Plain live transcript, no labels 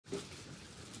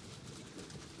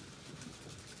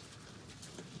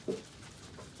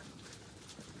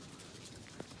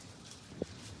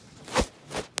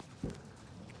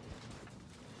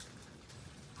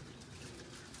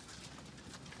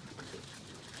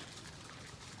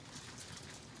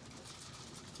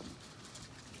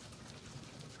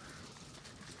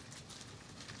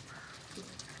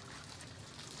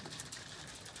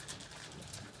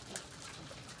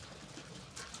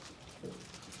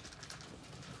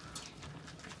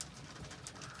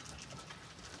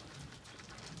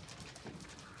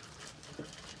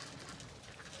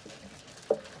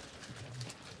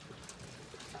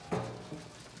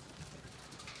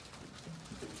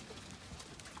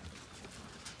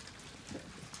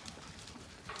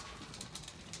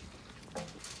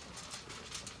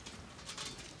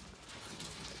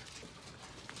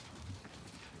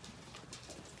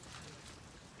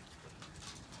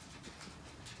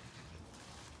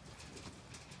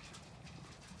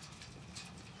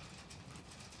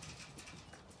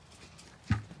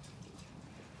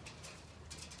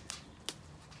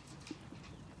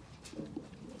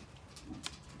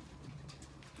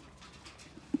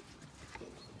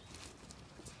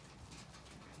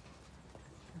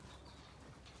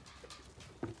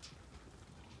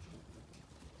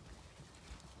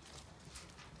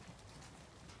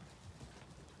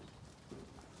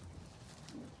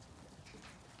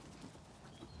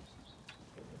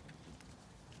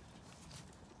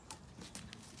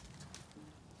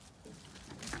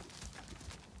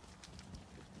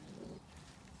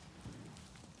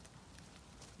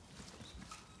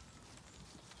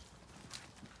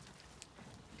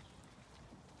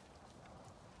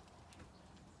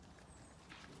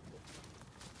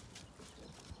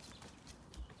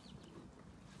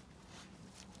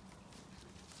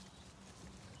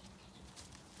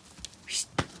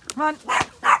Come on. Come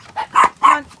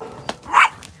on.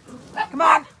 Come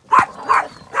on.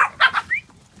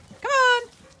 Come on.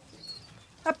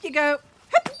 Up you go.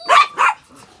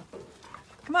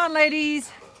 Come on,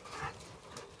 ladies.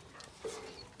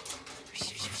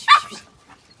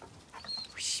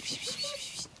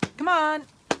 Come on.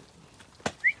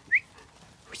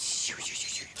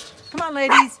 Come on,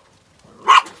 ladies.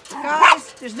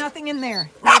 Guys, there's nothing in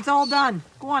there. It's all done.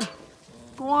 Go on.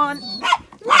 Go on.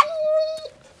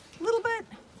 A little bit.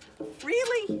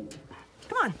 Really?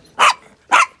 Come on.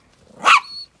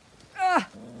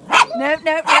 No,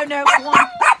 no, no, no. Go on.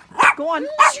 Go on.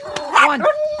 Go on.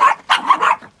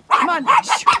 Come on.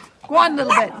 Go on a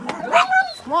little bit.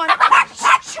 Come on.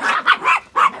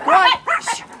 Go on.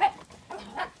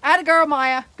 Atta girl,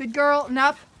 Maya. Good girl.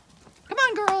 Enough. Come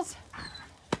on, girls.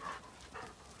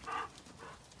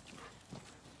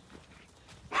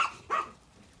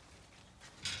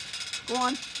 Go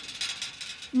on.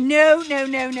 No, no,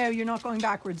 no, no. You're not going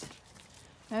backwards.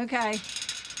 Okay.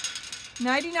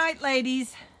 Nighty night,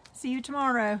 ladies. See you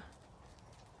tomorrow.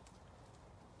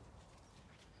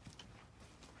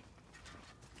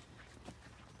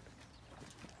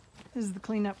 This is the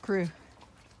cleanup crew,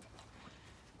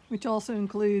 which also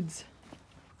includes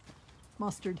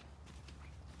Mustard.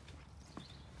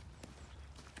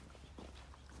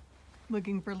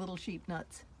 Looking for little sheep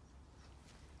nuts.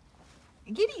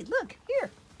 Giddy, look,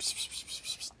 here.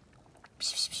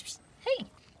 Hey,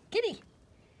 Giddy,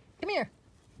 come here.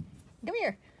 Come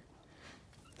here.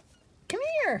 Come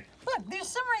here. Look, there's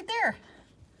some right there.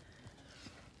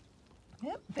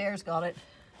 Yep, Bear's got it.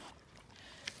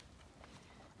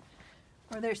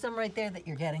 Or there's some right there that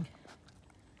you're getting.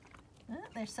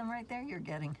 There's some right there you're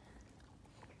getting.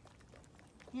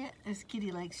 Yeah, this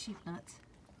kitty likes sheep nuts.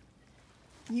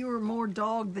 You are more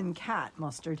dog than cat,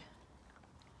 Mustard.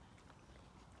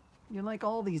 You're like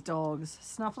all these dogs,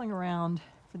 snuffling around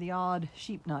for the odd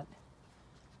sheep nut.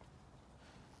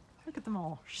 Look at them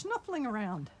all, snuffling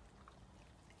around,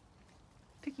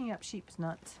 picking up sheep's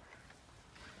nuts.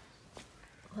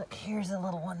 Look, here's a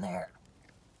little one there.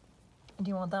 Do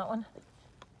you want that one?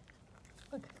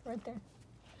 Look, right there.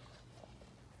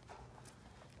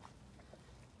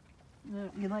 No,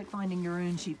 you like finding your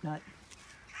own sheep nut.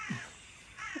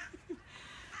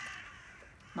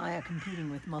 Maya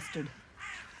competing with Mustard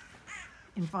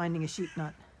in finding a sheep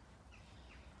nut.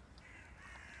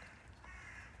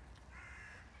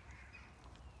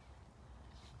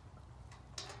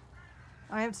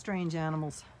 I have strange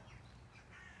animals.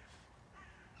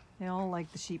 They all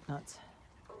like the sheep nuts.